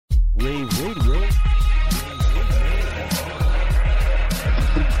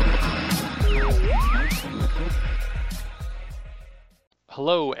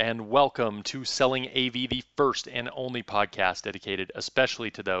Hello and welcome to Selling AV, the first and only podcast dedicated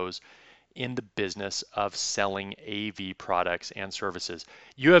especially to those in the business of selling AV products and services.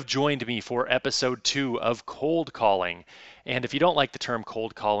 You have joined me for episode 2 of cold calling. And if you don't like the term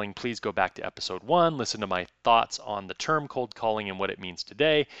cold calling, please go back to episode 1, listen to my thoughts on the term cold calling and what it means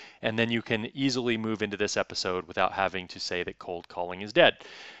today, and then you can easily move into this episode without having to say that cold calling is dead.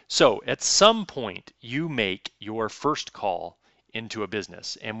 So at some point, you make your first call into a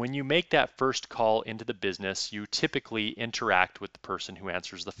business. And when you make that first call into the business, you typically interact with the person who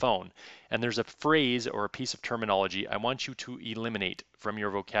answers the phone. And there's a phrase or a piece of terminology I want you to eliminate from your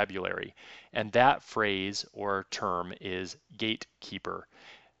vocabulary. And that phrase or term is gatekeeper.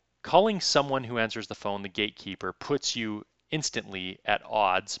 Calling someone who answers the phone the gatekeeper puts you instantly at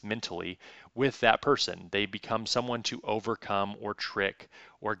odds mentally with that person. They become someone to overcome or trick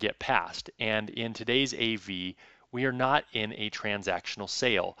or get past. And in today's AV, we are not in a transactional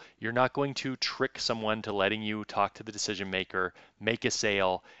sale. You're not going to trick someone to letting you talk to the decision maker, make a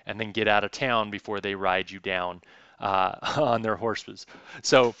sale, and then get out of town before they ride you down on their horses.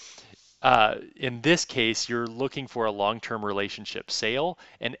 So in this case, you're looking for a long-term relationship sale,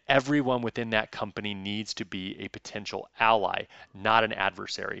 and everyone within that company needs to be a potential ally, not an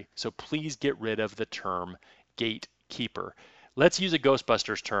adversary. So please get rid of the term gatekeeper. Let's use a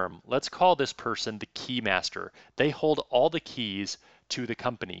Ghostbusters term. Let's call this person the key master. They hold all the keys to the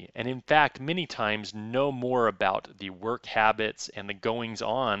company, and in fact, many times know more about the work habits and the goings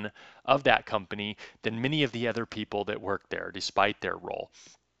on of that company than many of the other people that work there, despite their role.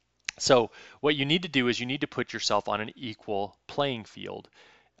 So what you need to do is you need to put yourself on an equal playing field.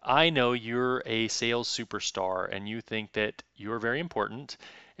 I know you're a sales superstar and you think that you're very important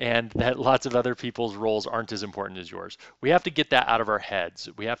and that lots of other people's roles aren't as important as yours. We have to get that out of our heads.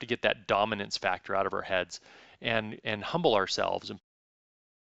 We have to get that dominance factor out of our heads and humble ourselves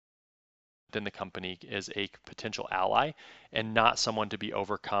within the company as a potential ally and not someone to be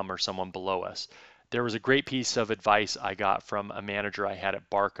overcome or someone below us. There was a great piece of advice I got from a manager I had at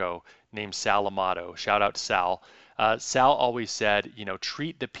Barco named Sal Amato. Shout out to Sal. Sal always said,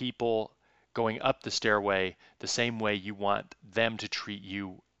 treat the people going up the stairway the same way you want them to treat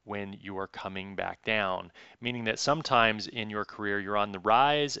you when you are coming back down. Meaning that sometimes in your career you're on the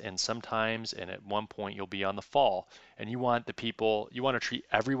rise and sometimes and at one point you'll be on the fall. And you want to treat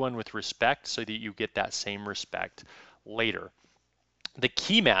everyone with respect so that you get that same respect later. The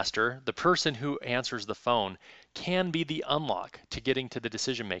key master, the person who answers the phone, can be the unlock to getting to the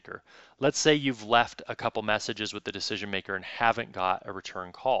decision maker. Let's say you've left a couple messages with the decision maker and haven't got a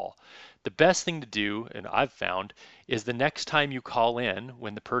return call. The best thing to do, and I've found, is the next time you call in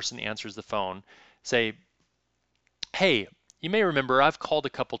when the person answers the phone, say, hey, you may remember I've called a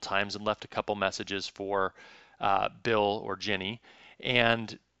couple times and left a couple messages for Bill or Jenny,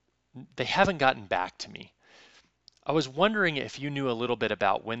 and they haven't gotten back to me. I was wondering if you knew a little bit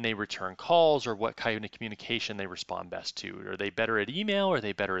about when they return calls or what kind of communication they respond best to. Are they better at email? Are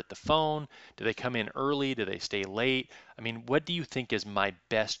they better at the phone? Do they come in early? Do they stay late? I mean, what do you think is my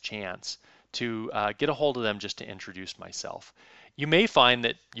best chance to get a hold of them just to introduce myself? You may find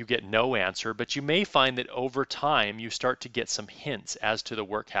that you get no answer, but you may find that over time you start to get some hints as to the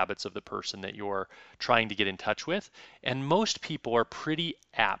work habits of the person that you're trying to get in touch with. And most people are pretty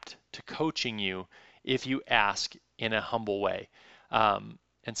apt to coaching you if you ask in a humble way and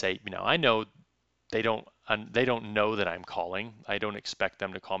say, I know they don't know that I'm calling. I don't expect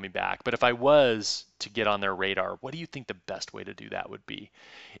them to call me back. But if I was to get on their radar, what do you think the best way to do that would be?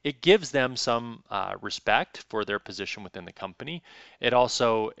 It gives them some respect for their position within the company. It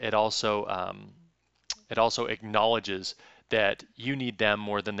also acknowledges that you need them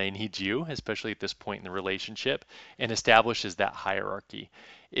more than they need you, especially at this point in the relationship, and establishes that hierarchy.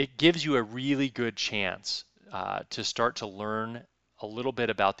 It gives you a really good chance to start to learn a little bit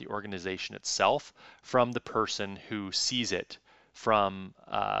about the organization itself from the person who sees it from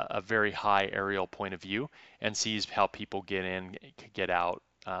a very high aerial point of view and sees how people get in, get out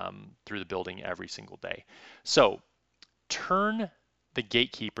through the building every single day. So turn the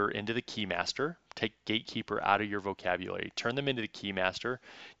gatekeeper into the keymaster. Take gatekeeper out of your vocabulary. Turn them into the keymaster.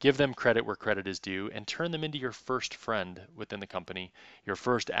 Give them credit where credit is due, and turn them into your first friend within the company, your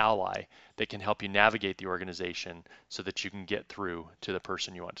first ally that can help you navigate the organization so that you can get through to the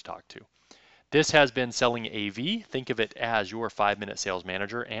person you want to talk to. This has been Selling AV. Think of it as your 5-minute sales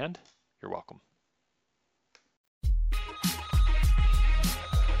manager, and you're welcome.